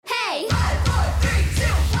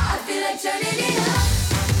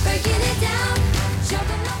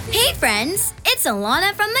friends, it's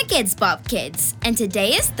Alana from the KIDZ BOP Kids, and today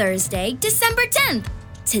is Thursday, December 10th.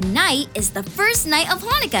 Tonight is the first night of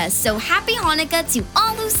Hanukkah, so happy Hanukkah to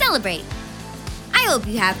all who celebrate. I hope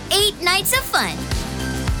you have 8 nights of fun.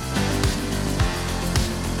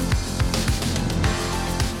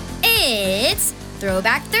 It's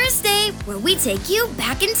Throwback Thursday, where we take you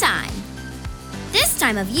back in time. This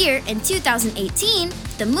time of year in 2018,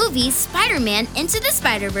 the movie Spider-Man Into the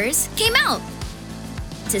Spider-Verse came out.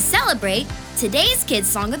 To celebrate, today's kids'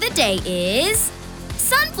 song of the day is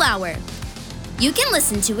Sunflower. You can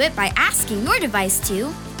listen to it by asking your device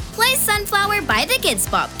to play Sunflower by the KIDZ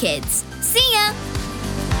BOP Kids. See ya!